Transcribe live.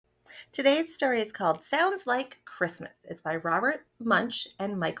Today's story is called Sounds Like Christmas. It's by Robert Munsch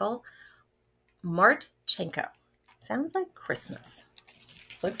and Michael Martchenko. Sounds like Christmas.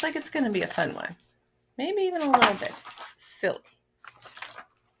 Looks like it's going to be a fun one. Maybe even a little bit silly.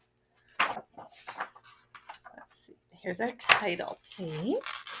 Let's see. Here's our title page.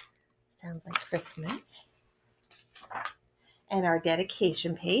 Sounds like Christmas. And our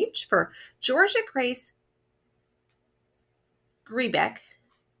dedication page for Georgia Grace Grebeck,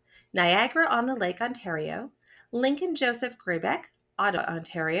 Niagara-on-the-Lake, Ontario, Lincoln Joseph Grebeck, Ottawa,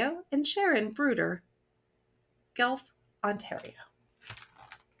 Ontario, and Sharon Bruder, Guelph, Ontario.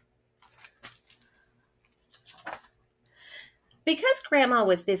 Because Grandma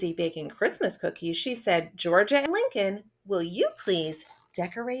was busy baking Christmas cookies, she said, "Georgia and Lincoln, will you please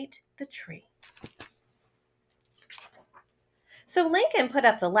decorate the tree?" So Lincoln put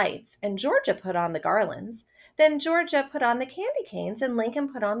up the lights, and Georgia put on the garlands. Then Georgia put on the candy canes, and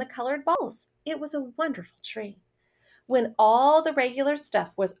Lincoln put on the colored balls. It was a wonderful tree. When all the regular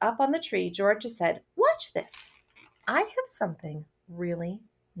stuff was up on the tree, Georgia said, "Watch this. I have something really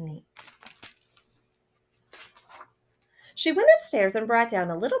neat." She went upstairs and brought down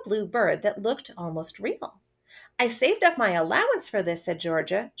a little blue bird that looked almost real. "I saved up my allowance for this," said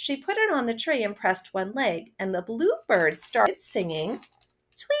Georgia. She put it on the tree and pressed one leg, and the blue bird started singing,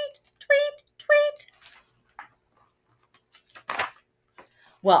 "Tweet, tweet, tweet."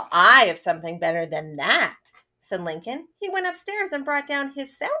 "Well, I have something better than that," said Lincoln. He went upstairs and brought down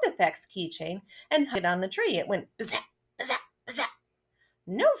his sound effects keychain and hung it on the tree. It went bzap, bzap, bzap.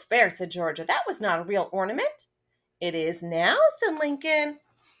 "No fair," said Georgia. "That was not a real ornament." "It is now," said Lincoln.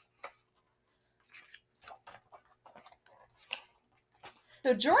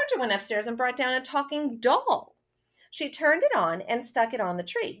 So Georgia went upstairs and brought down a talking doll. She turned it on and stuck it on the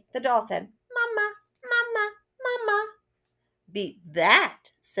tree. The doll said, "Mama, Mama, Mama." "Beat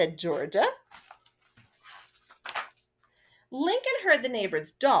that," said Georgia. Lincoln heard the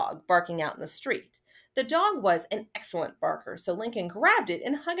neighbor's dog barking out in the street. The dog was an excellent barker, so Lincoln grabbed it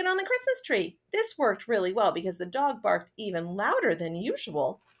and hung it on the Christmas tree. This worked really well because the dog barked even louder than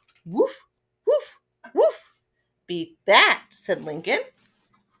usual. "Woof, woof, woof." "Beat that," said Lincoln.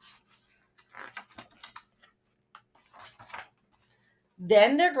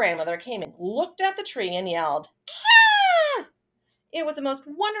 Then their grandmother came and looked at the tree and yelled, "Ah!" It was a most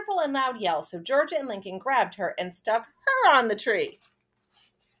wonderful and loud yell, so Georgia and Lincoln grabbed her and stuck her on the tree.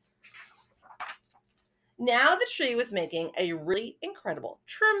 Now the tree was making a really incredible,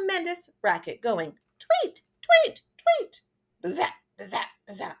 tremendous racket going, "Tweet, tweet, tweet, bzap, bzap,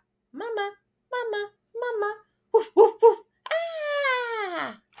 bzap, Mama, Mama, Mama, woof, woof, woof,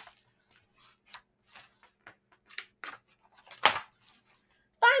 ah."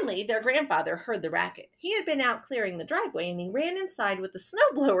 Finally, their grandfather heard the racket. He had been out clearing the driveway, and he ran inside with the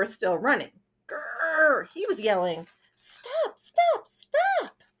snowblower still running. Grrr! He was yelling, "Stop, stop,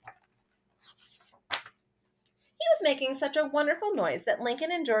 stop!" He was making such a wonderful noise that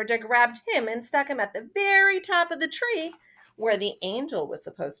Lincoln and Georgia grabbed him and stuck him at the very top of the tree where the angel was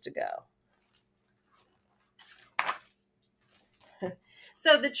supposed to go.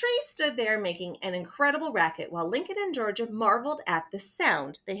 So the tree stood there making an incredible racket while Lincoln and Georgia marveled at the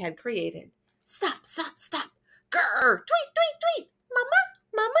sound they had created. "Stop, stop, stop! Grrr! Tweet, tweet, tweet! Mama,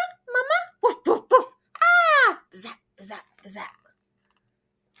 Mama, Mama! Woof, woof, woof! Ah! Zap, zap, zap!"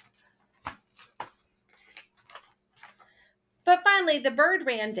 But finally, the bird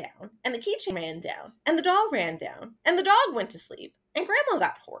ran down, and the keychain ran down, and the doll ran down, and the dog went to sleep, and Grandma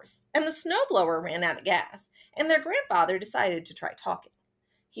got hoarse, and the snowblower ran out of gas, and their grandfather decided to try talking.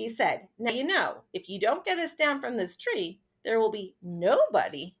 He said, "Now you know, if you don't get us down from this tree, there will be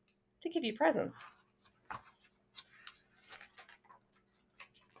nobody to give you presents."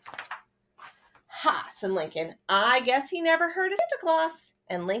 "Ha," said Lincoln. "I guess he never heard of Santa Claus."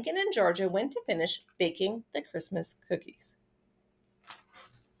 And Lincoln and Georgia went to finish baking the Christmas cookies.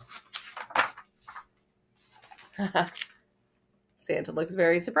 Santa looks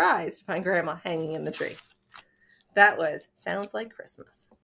very surprised to find Grandma hanging in the tree. That was Sounds Like Christmas.